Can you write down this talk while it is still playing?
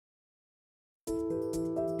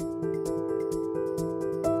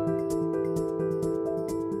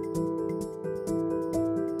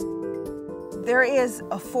There is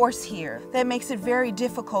a force here that makes it very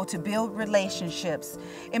difficult to build relationships.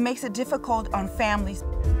 It makes it difficult on families.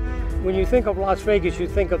 When you think of Las Vegas, you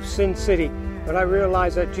think of Sin City. But I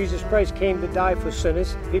realize that Jesus Christ came to die for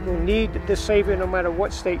sinners. People need the Savior no matter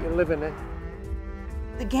what state you're living in.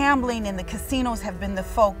 The gambling and the casinos have been the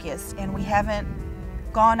focus, and we haven't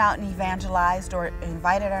gone out and evangelized or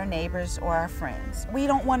invited our neighbors or our friends. We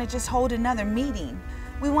don't want to just hold another meeting.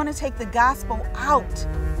 We want to take the gospel out.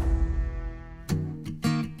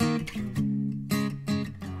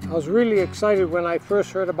 I was really excited when I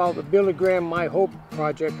first heard about the Billy Graham My Hope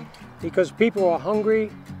project, because people are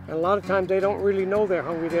hungry, and a lot of times they don't really know they're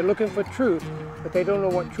hungry. They're looking for truth, but they don't know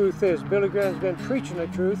what truth is. Billy Graham's been preaching the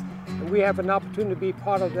truth, and we have an opportunity to be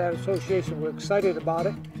part of that association. We're excited about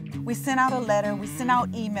it. We sent out a letter, we sent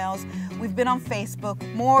out emails, we've been on Facebook.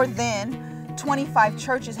 More than 25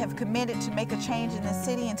 churches have committed to make a change in the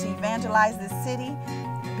city and to evangelize this city.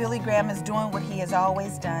 Billy Graham is doing what he has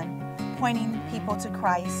always done, pointing people to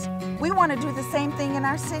Christ. We want to do the same thing in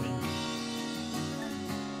our city.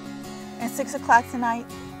 At 6 o'clock tonight,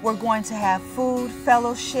 we're going to have food,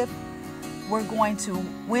 fellowship. We're going to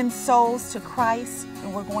win souls to Christ,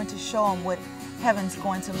 and we're going to show them what heaven's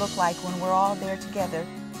going to look like when we're all there together.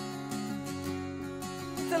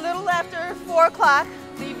 It's a little after 4 o'clock.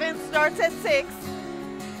 The event starts at 6,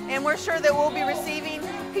 and we're sure that we'll be receiving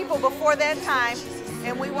people before that time,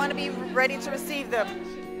 and we want to be ready to receive them.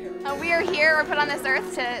 We are here, we're put on this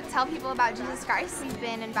earth to tell people about Jesus Christ. We've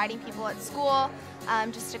been inviting people at school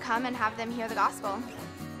just to come and have them hear the gospel.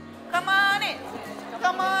 Come on in.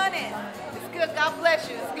 Come on in. It's good. God bless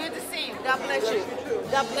you. It's good to see you. God bless you.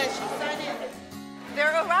 God bless you. Sign in.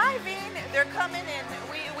 They're arriving. They're coming in.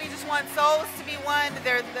 We just want souls to be won.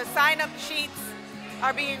 The sign-up sheets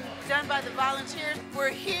are being done by the volunteers. We're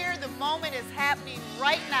here. The moment is happening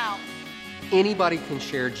right now. Anybody can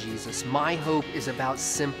share Jesus. My Hope is about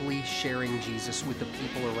simply sharing Jesus with the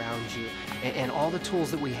people around you. And all the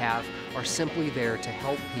tools that we have are simply there to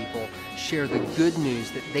help people share the good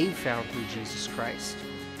news that they've found through Jesus Christ.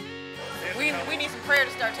 We need some prayer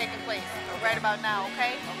to start taking place right about now,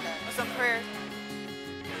 okay? With some prayer.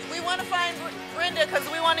 We want to find Brenda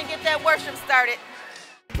because we want to get that worship started.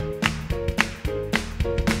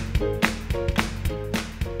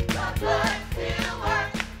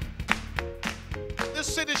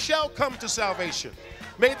 This city shall come to salvation.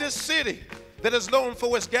 May this city that is known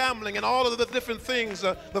for its gambling and all of the different things,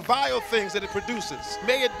 the vile things that it produces,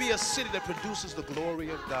 may it be a city that produces the glory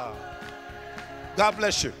of God. God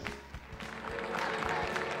bless you.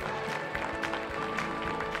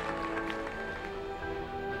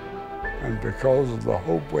 And because of the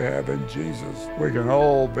hope we have in Jesus, we can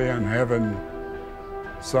all be in heaven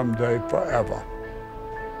someday forever.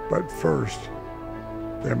 But first,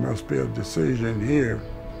 there must be a decision here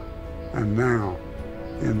and now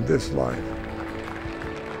in this life.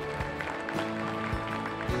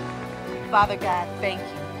 Father God, thank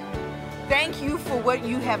you. Thank you for what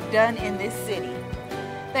you have done in this city.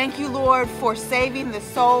 Thank you, Lord, for saving the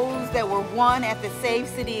souls that were won at the Save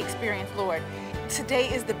City Experience, Lord. Today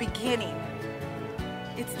is the beginning.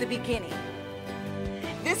 It's the beginning.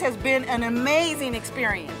 This has been an amazing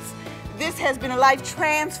experience. This has been a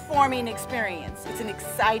life-transforming experience. It's an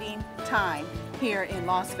exciting time here in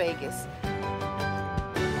Las Vegas.